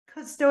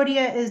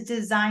Custodia is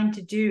designed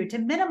to do to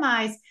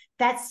minimize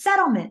that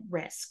settlement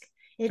risk.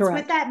 It's with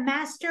Correct. that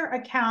master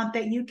account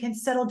that you can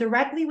settle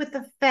directly with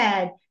the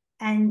Fed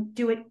and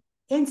do it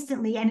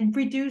instantly and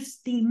reduce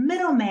the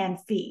middleman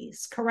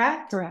fees,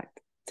 correct? Correct.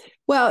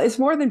 Well, it's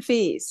more than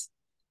fees.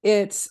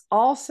 It's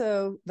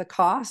also the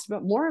cost,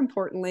 but more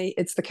importantly,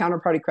 it's the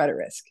counterparty credit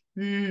risk.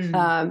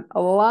 Mm.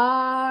 A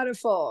lot of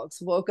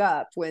folks woke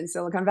up when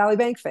Silicon Valley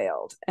Bank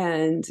failed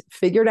and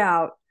figured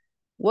out,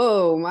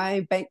 whoa,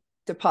 my bank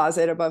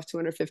deposit above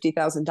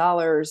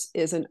 $250,000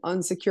 is an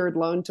unsecured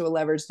loan to a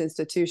leveraged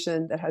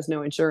institution that has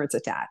no insurance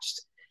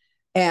attached.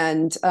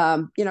 And,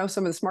 some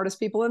of the smartest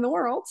people in the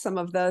world, some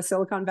of the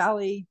Silicon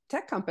Valley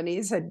tech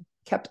companies had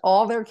kept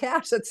all their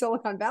cash at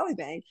Silicon Valley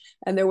Bank,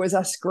 and there was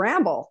a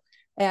scramble.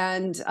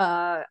 And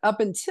up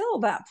until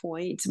that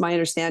point, my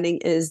understanding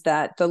is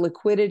that the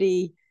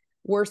liquidity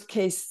worst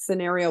case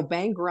scenario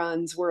bank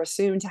runs were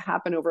assumed to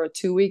happen over a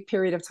 2-week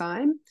period of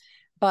time.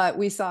 But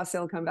we saw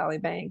Silicon Valley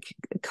Bank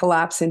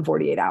collapse in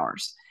 48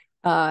 hours.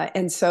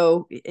 And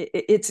so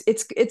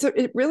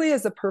it really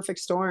is a perfect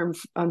storm,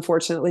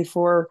 unfortunately,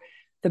 for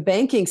the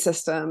banking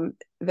system,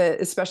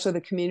 especially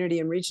the community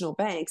and regional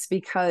banks,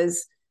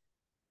 because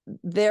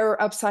they're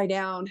upside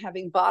down,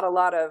 having bought a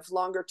lot of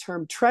longer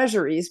term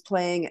treasuries,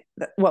 playing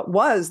what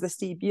was the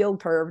steep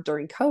yield curve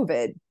during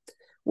COVID,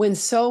 when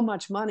so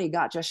much money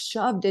got just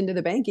shoved into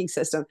the banking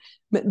system.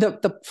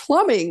 The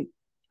plumbing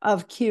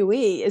of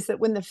QE is that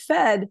when the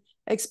Fed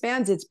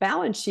expands its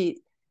balance sheet,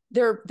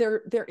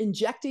 they're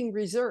injecting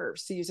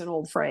reserves, to use an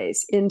old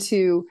phrase,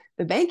 into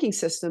the banking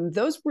system.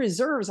 Those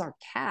reserves are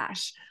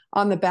cash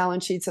on the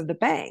balance sheets of the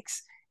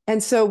banks.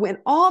 And so when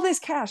all this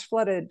cash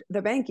flooded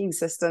the banking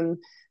system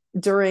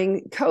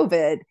during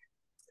COVID,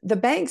 the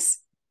banks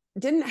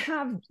didn't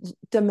have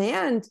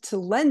demand to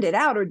lend it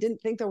out or didn't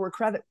think there were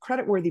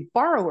credit-worthy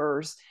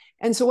borrowers.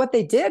 And so what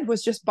they did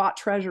was just bought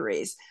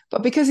treasuries.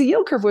 But because the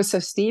yield curve was so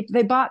steep,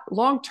 they bought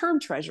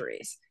long-term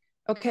treasuries.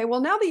 Okay,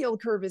 well, now the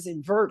yield curve is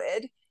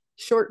inverted.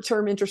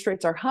 Short-term interest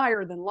rates are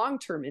higher than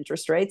long-term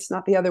interest rates,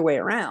 not the other way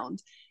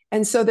around.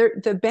 And so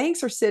the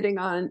banks are sitting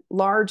on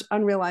large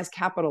unrealized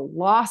capital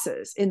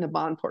losses in the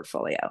bond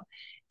portfolio.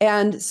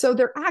 And so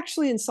they're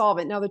actually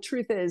insolvent. Now, the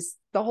truth is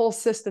the whole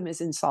system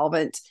is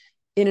insolvent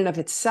in and of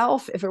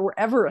itself. If it were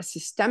ever a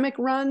systemic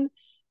run,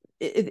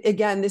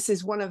 again, this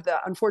is one of the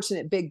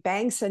unfortunate big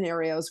bang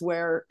scenarios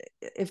where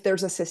if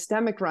there's a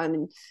systemic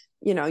run,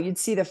 you'd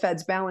see the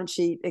Fed's balance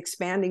sheet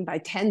expanding by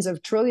tens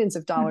of trillions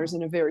of dollars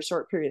in a very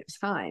short period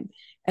of time.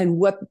 And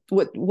what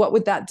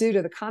would that do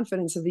to the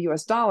confidence of the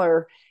US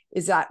dollar?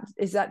 Is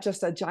that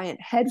just a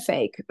giant head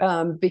fake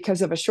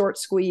because of a short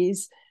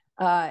squeeze?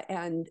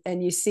 And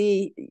you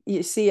see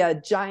a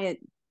giant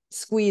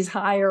squeeze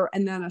higher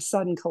and then a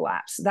sudden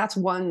collapse. That's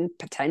one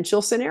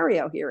potential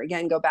scenario here.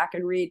 Again, go back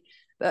and read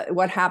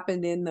what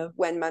happened in the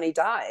When Money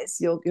Dies.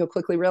 You'll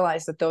quickly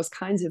realize that those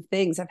kinds of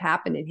things have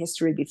happened in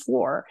history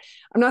before.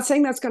 I'm not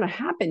saying that's going to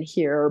happen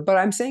here, but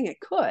I'm saying it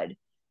could,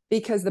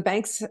 because the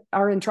banks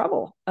are in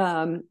trouble,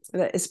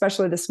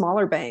 especially the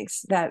smaller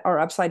banks that are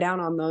upside down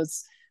on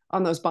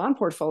those bond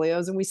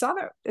portfolios. And we saw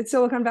that at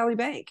Silicon Valley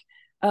Bank.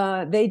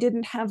 They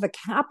didn't have the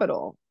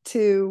capital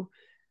to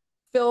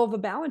fill the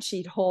balance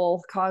sheet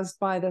hole caused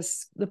by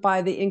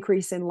the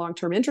increase in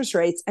long-term interest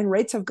rates, and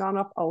rates have gone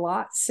up a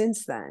lot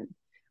since then,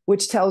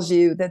 which tells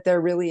you that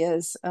there really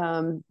is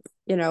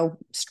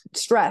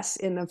stress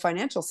in the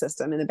financial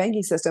system, in the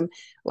banking system.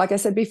 Like I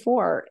said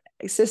before,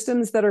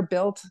 systems that are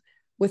built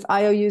with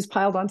IOUs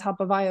piled on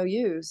top of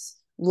IOUs,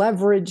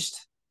 leveraged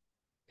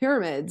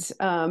pyramids,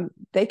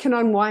 they can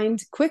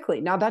unwind quickly.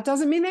 Now, that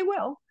doesn't mean they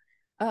will.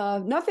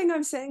 Nothing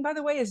I'm saying, by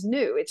the way, is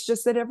new. It's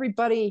just that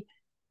everybody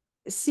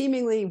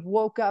seemingly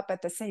woke up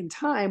at the same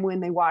time when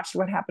they watched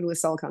what happened with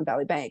Silicon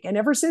Valley Bank. And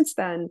ever since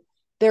then,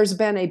 there's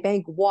been a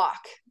bank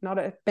walk, not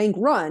a bank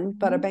run,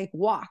 but a bank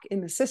walk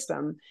in the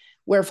system,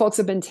 where folks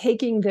have been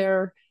taking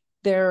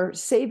their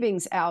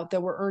savings out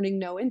that were earning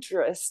no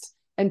interest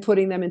and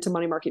putting them into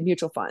money market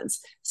mutual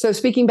funds. So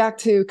speaking back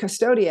to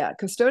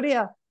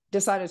Custodia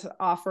decided to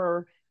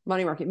offer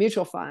money market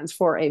mutual funds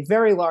for a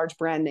very large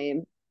brand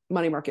name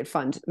money market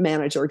fund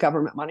manager,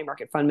 government money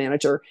market fund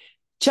manager.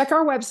 Check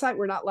our website.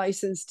 We're not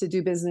licensed to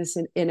do business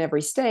in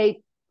every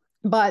state,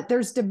 but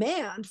there's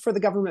demand for the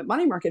government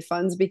money market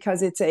funds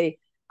because it's a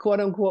quote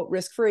unquote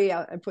risk-free.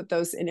 I put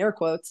those in air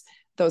quotes,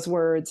 those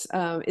words.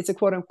 It's a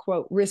quote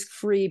unquote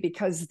risk-free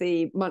because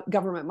the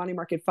government money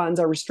market funds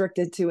are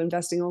restricted to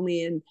investing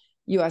only in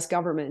US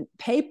government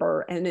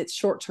paper, and it's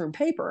short-term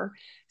paper.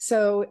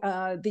 So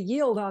the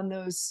yield on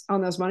those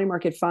money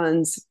market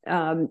funds,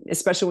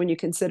 especially when you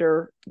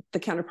consider the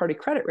counterparty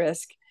credit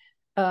risk,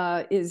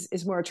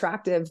 is more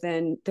attractive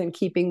than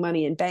keeping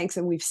money in banks.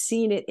 And we've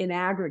seen it in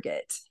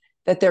aggregate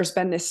that there's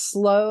been this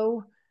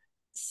slow,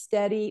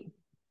 steady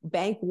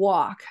bank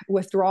walk,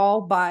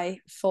 withdrawal by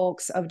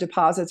folks of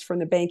deposits from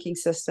the banking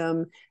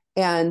system,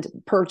 and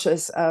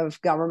purchase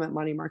of government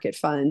money market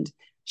fund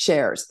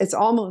shares. It's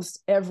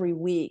almost every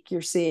week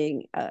you're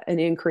seeing an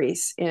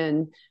increase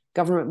in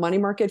government money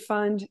market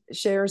fund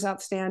shares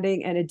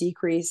outstanding, and a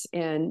decrease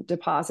in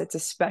deposits,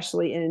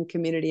 especially in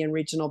community and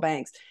regional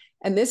banks.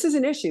 And this is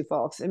an issue,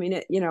 folks. I mean,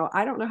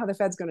 I don't know how the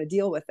Fed's going to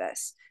deal with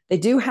this. They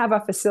do have a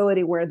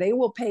facility where they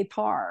will pay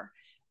par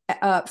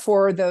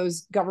for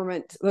those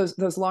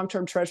those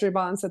long-term treasury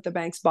bonds that the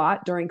banks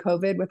bought during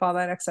COVID with all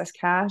that excess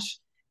cash,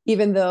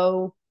 even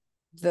though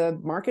the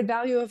market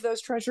value of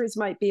those treasuries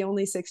might be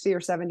only 60 or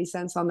 70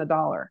 cents on the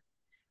dollar.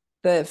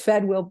 The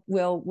Fed will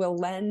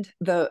lend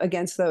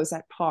against those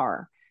at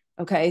par.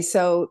 Okay,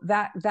 so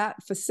that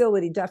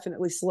facility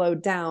definitely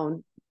slowed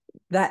down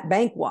that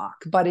bank walk,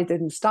 but it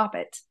didn't stop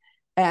it.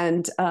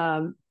 And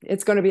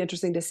it's going to be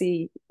interesting to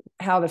see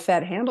how the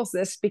Fed handles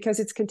this, because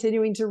it's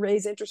continuing to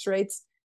raise interest rates